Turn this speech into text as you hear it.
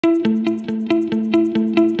Alright,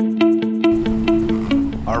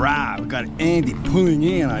 we got Andy pulling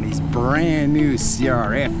in on his brand new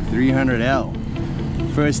CRF 300L.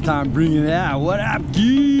 First time bringing it out. What up,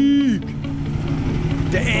 geek?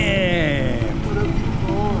 Damn!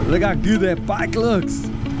 Look how good that bike looks.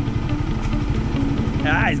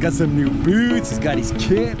 Ah, he's got some new boots. He's got his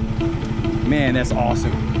kit. Man, that's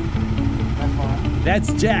awesome.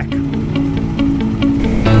 That's Jack.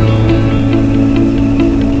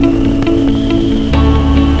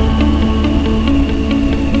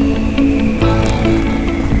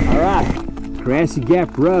 Grassy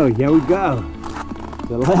Gap Road, here we go.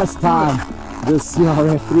 The last time this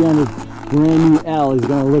CRF 300 brand new L is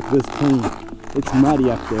gonna look this clean. It's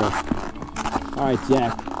muddy up there. All right,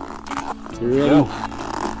 Jack, you ready? Go.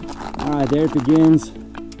 All right, there it begins.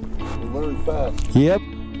 You learn fast. Yep,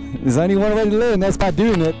 there's only one way to learn, that's by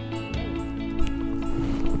doing it.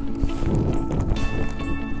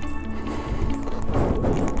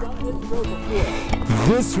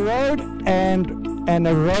 This road and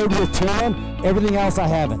the road will turn. Everything else I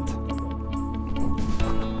haven't.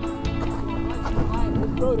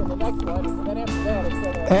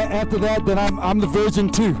 After that, then I'm the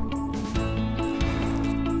virgin too.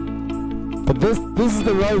 But this is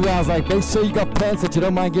the road where I was like, make sure you got pants that you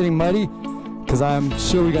don't mind getting muddy, because I'm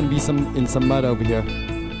sure we're gonna be in some mud over here.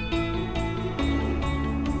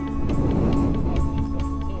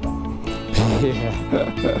 Yeah.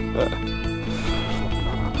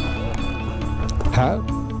 How?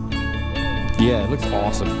 Yeah, it looks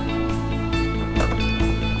awesome.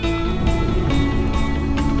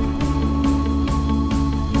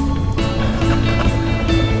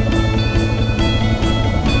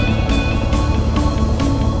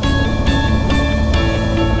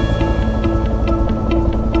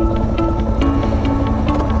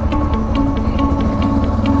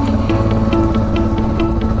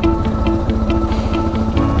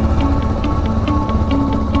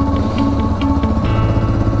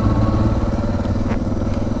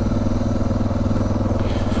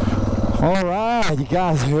 Alright, you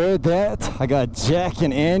guys heard that? I got Jack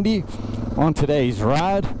and Andy on today's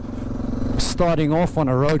ride. Starting off on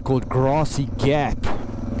a road called Grassy Gap.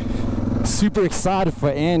 Super excited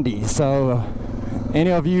for Andy. So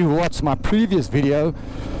any of you who watched my previous video,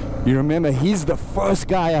 you remember he's the first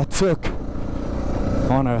guy I took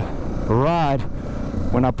on a ride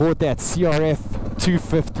when I bought that CRF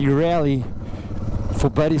 250 rally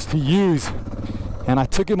for buddies to use. And I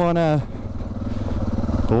took him on a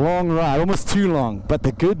long ride, almost too long. But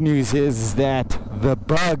the good news is that the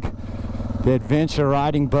adventure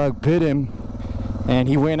riding bug bit him, and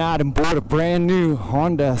he went out and bought a brand new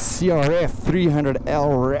Honda CRF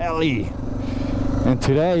 300L Rally. And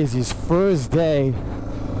today is his first day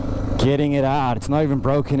getting it out. It's not even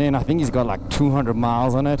broken in. I think he's got like 200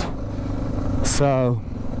 miles on it. So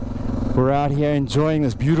we're out here enjoying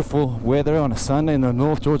this beautiful weather on a Sunday in the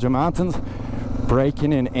North Georgia mountains,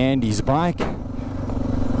 breaking in Andy's bike.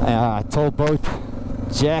 I told both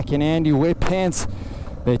Jack and Andy, wear pants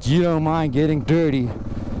that you don't mind getting dirty,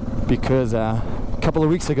 because a couple of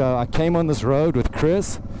weeks ago I came on this road with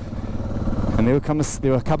Chris, and there were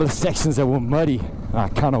a couple of sections that were muddy. I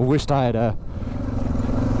kind of wished I had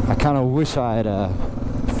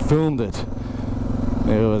filmed it.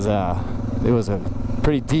 It was a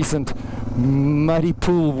pretty decent muddy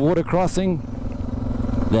pool water crossing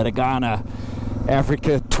that a guy on a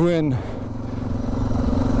Africa Twin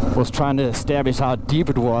was trying to establish how deep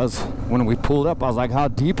it was. When we pulled up, I was like, how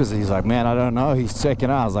deep is it? He's like, man, I don't know. He's checking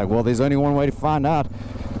out. I was like, well, there's only one way to find out.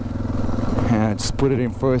 And I just put it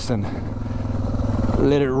in first and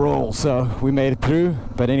let it roll. So we made it through.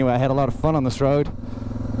 But anyway, I had a lot of fun on this road.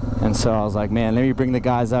 And so I was like, man, let me bring the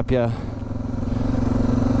guys up here,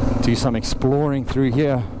 do some exploring through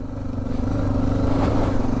here.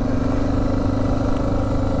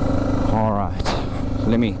 All right.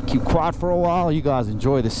 Let me keep quiet for a while. You guys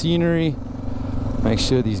enjoy the scenery. Make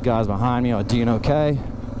sure these guys behind me are doing okay.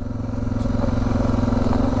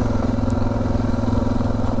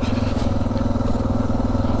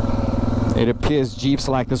 It appears Jeeps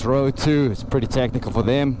like this road too. It's pretty technical for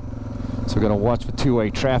them. So we're gonna watch for two-way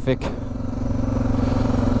traffic.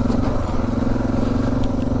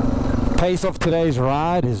 Pace of today's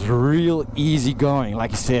ride is real easy going,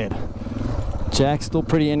 like I said. Jack's still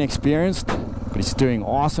pretty inexperienced, but he's doing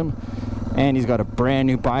awesome, and he's got a brand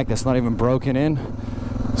new bike that's not even broken in.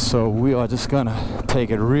 So we are just gonna take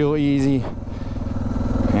it real easy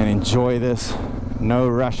and enjoy this. No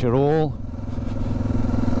rush at all.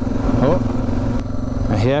 Oh,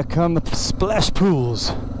 and here come the splash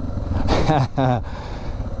pools.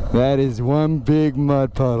 That is one big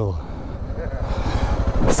mud puddle.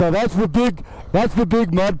 So that's the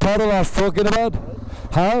big mud puddle I was talking about.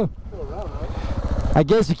 Huh? I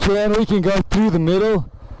guess you can. We can go through the middle.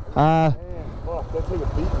 Man, fuck, that's like a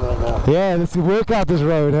beating right now. Yeah, let's work out this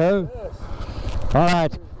road, huh? Yes. All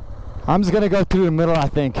right. I'm just gonna go through the middle, I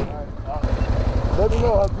think. Let me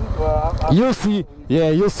know how deep. You'll see. Yeah,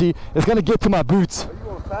 you'll see. It's gonna get to my boots. Are you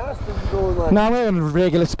going fast or are you going like? No, I'm going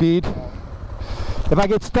regular speed. If I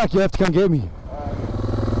get stuck, you have to come get me.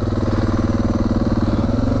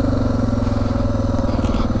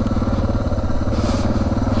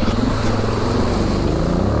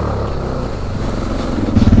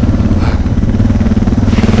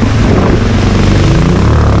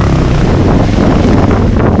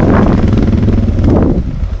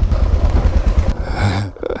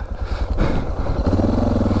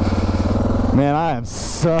 Man, I am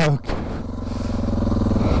soaked.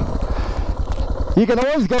 You can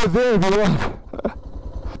always go there if you want.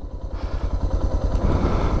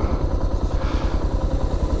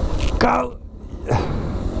 Go!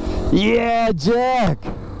 Yeah, Jack!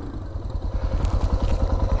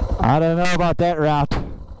 I don't know about that route.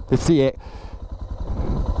 Let's see it.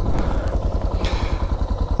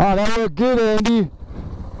 Oh, that looked good, Andy.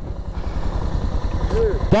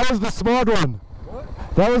 That was the smart one. What?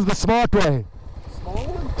 That was the smart way. Small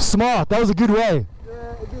one? Smart. That was a good way.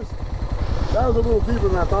 Yeah, that was a little deeper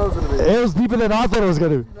than I thought it was going to be. It was deeper than I thought it was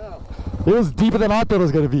going to be. No. It was deeper than I thought it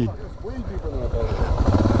was going to be. It was way deeper than I thought it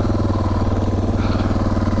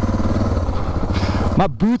was. My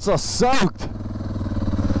boots are soaked.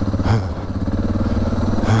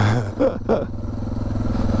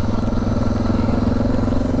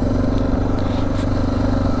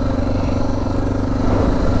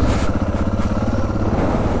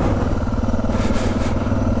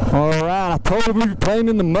 Alright, I told him we'd be playing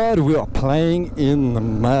in the mud. We are playing in the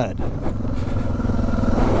mud.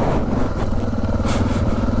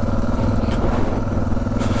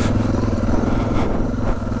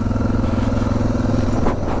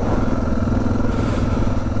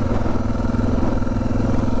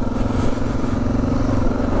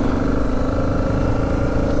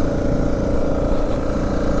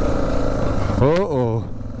 Uh-oh.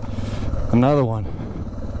 Another one.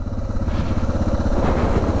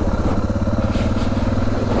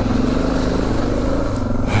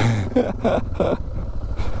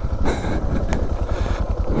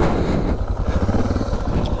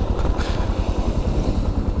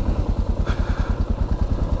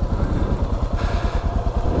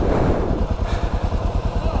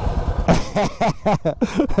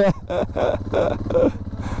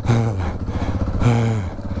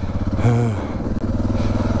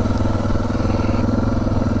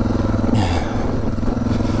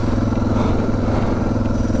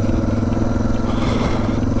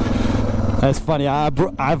 That's funny. I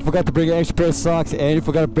forgot to bring an extra pair of socks, and you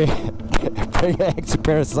forgot to bring an extra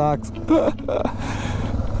pair of socks.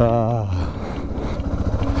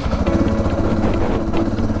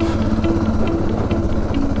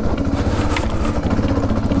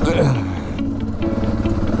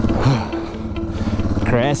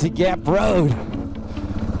 Grassy Gap Road.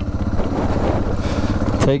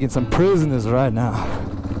 Taking some prisoners right now.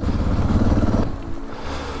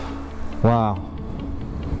 Wow.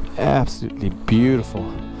 Absolutely beautiful.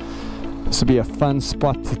 This would be a fun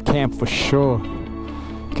spot to camp for sure.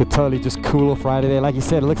 Could totally just cool off right there. Like you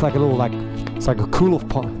said, it looks like a little it's like a cool off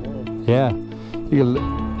pond. Yeah. You can,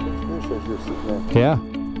 yeah.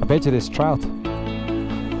 I bet you there's trout. It's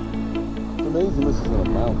amazing this is in a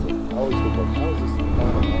mountain. I always think like, how is this in a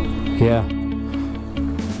mountain? Yeah.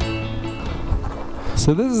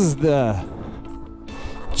 So this is the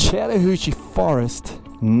Chattahoochee Forest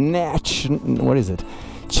what is it?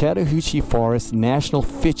 Chattahoochee Forest National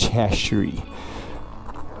Fish Hatchery.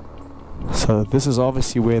 So this is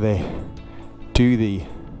obviously where they do the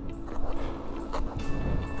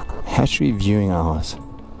hatchery viewing hours.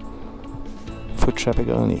 Foot traffic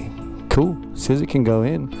only. Cool. Says it can go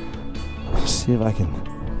in. Let's see if I can.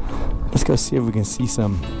 Let's go see if we can see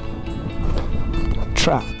some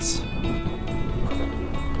trouts.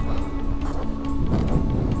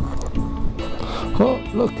 Oh,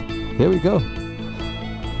 look. There we go.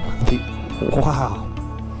 Wow.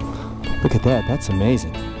 Look at that. That's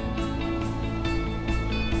amazing.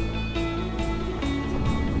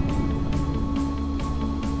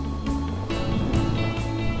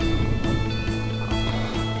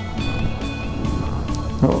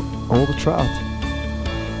 Oh, all the trout.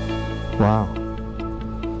 Wow.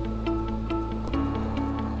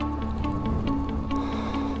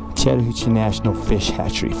 Chattahoochee National Fish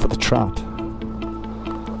Hatchery for the trout.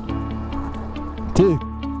 Dude,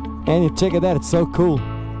 and you check it out, it's so cool.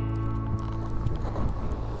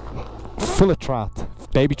 Full of trout,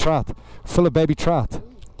 baby trout, full of baby trout.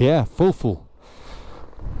 Yeah, full.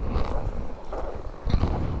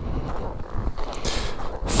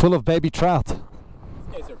 Full of baby trout. These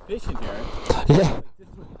guys are fishing here. Yeah.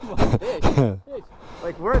 Fish.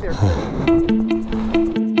 Like where are they fishing?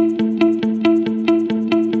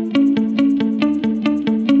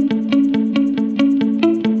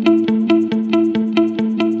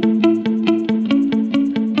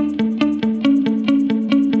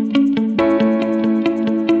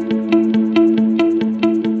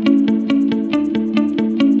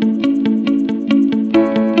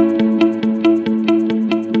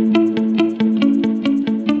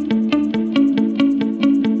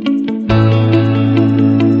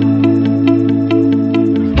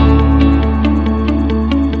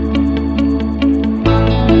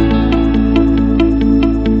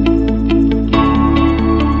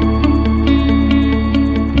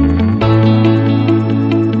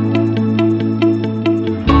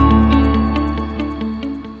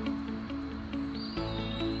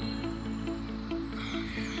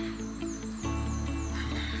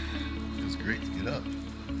 Great to get up.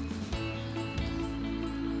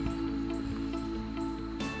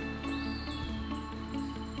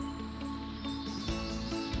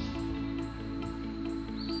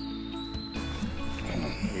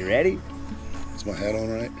 You ready? Is my hat on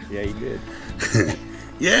right? Yeah, you good.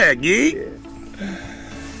 Yeah, geek. Yeah.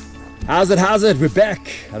 How's it? We're back.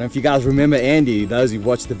 I don't know if you guys remember Andy. Those who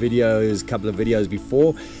watched the videos, a couple of videos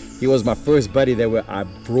before, he was my first buddy that I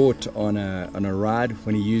brought on a ride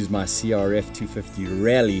when he used my CRF 250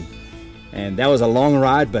 Rally, and that was a long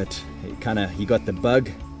ride, but he got the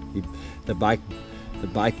bug. The bike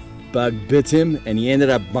bug bit him, and he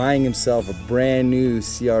ended up buying himself a brand new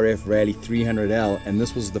CRF Rally 300L, and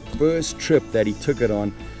this was the first trip that he took it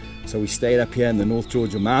on. So we stayed up here in the North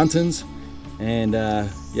Georgia mountains, and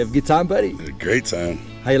you have a good time, buddy? Had a great time.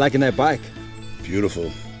 How you liking that bike?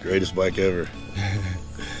 Beautiful. Greatest bike ever.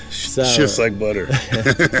 So, Shifts like butter.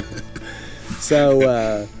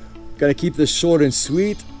 So gonna keep this short and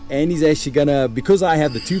sweet. Andy's actually gonna, because I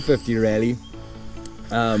have the 250 Rally,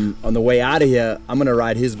 on the way out of here, I'm gonna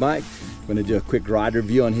ride his bike. I'm gonna do a quick ride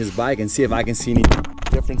review on his bike and see if I can see any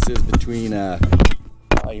differences between oh,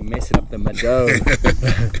 you're messing up the MOTO.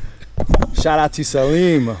 Shout out to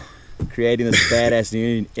Salim, creating this badass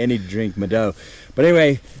any drink MOTO. But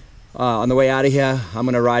anyway, on the way out of here, I'm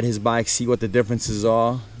gonna ride his bike, see what the differences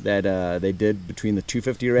are that they did between the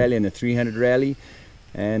 250 Rally and the 300 Rally.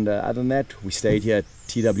 And other than that, we stayed here at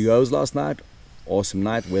TWO's last night. Awesome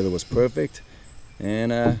night, weather was perfect.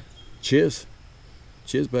 And cheers.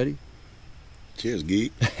 Cheers, buddy. Cheers,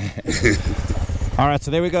 geek. Alright,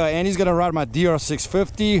 so there we go. Andy's gonna ride my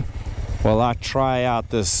DR650 while I try out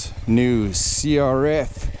this new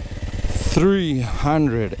CRF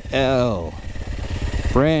 300L.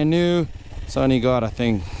 Brand new. It's only got, I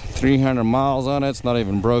think, 300 miles on it. It's not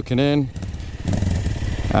even broken in.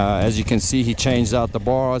 As you can see, he changed out the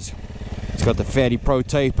bars. He's got the Fatty Pro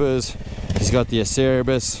tapers. He's got the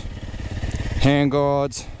Aceribus hand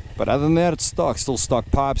guards. But other than that, it's stock. Still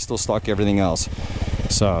stock pipes, still stock everything else.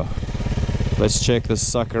 So let's check this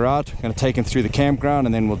sucker out. I'm gonna take him through the campground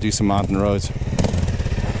and then we'll do some mountain roads.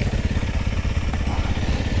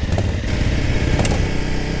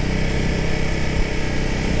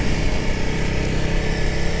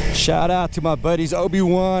 Shout out to my buddies OBI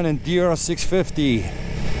WAN and DR650.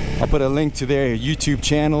 I'll put a link to their YouTube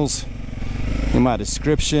channels in my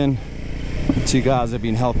description. The two guys have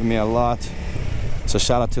been helping me a lot. So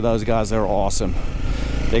shout out to those guys, they're awesome.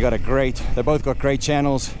 They both got great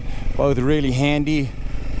channels, both really handy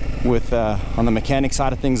with on the mechanic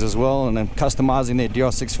side of things as well, and then customizing their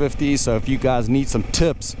DR650. So if you guys need some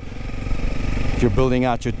tips, if you're building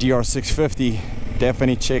out your DR650,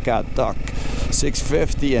 definitely check out Doc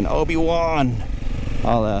 650 and OBI WAN.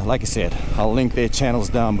 Like I said, I'll link their channels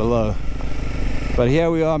down below. But here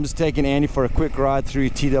we are. I'm just taking Andy for a quick ride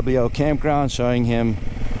through TWO campground, showing him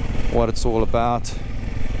what it's all about.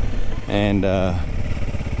 And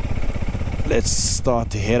let's start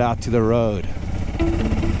to head out to the road.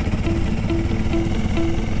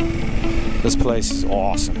 This place is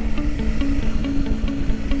awesome.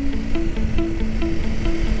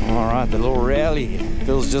 All right, the little Rally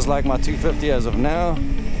feels just like my 250 as of now,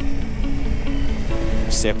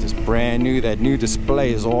 except it's brand new. That new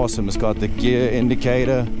display is awesome. It's got the gear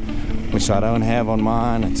indicator, which I don't have on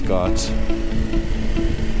mine. It's got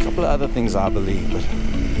a couple of other things, I believe, but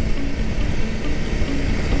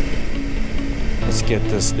let's get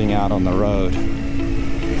this thing out on the road.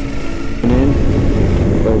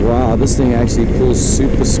 Oh wow, this thing actually pulls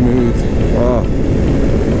super smooth. Oh,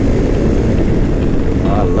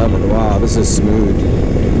 I love it. Wow, this is smooth.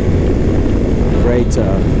 Great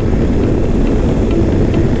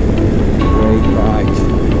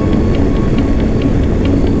bike.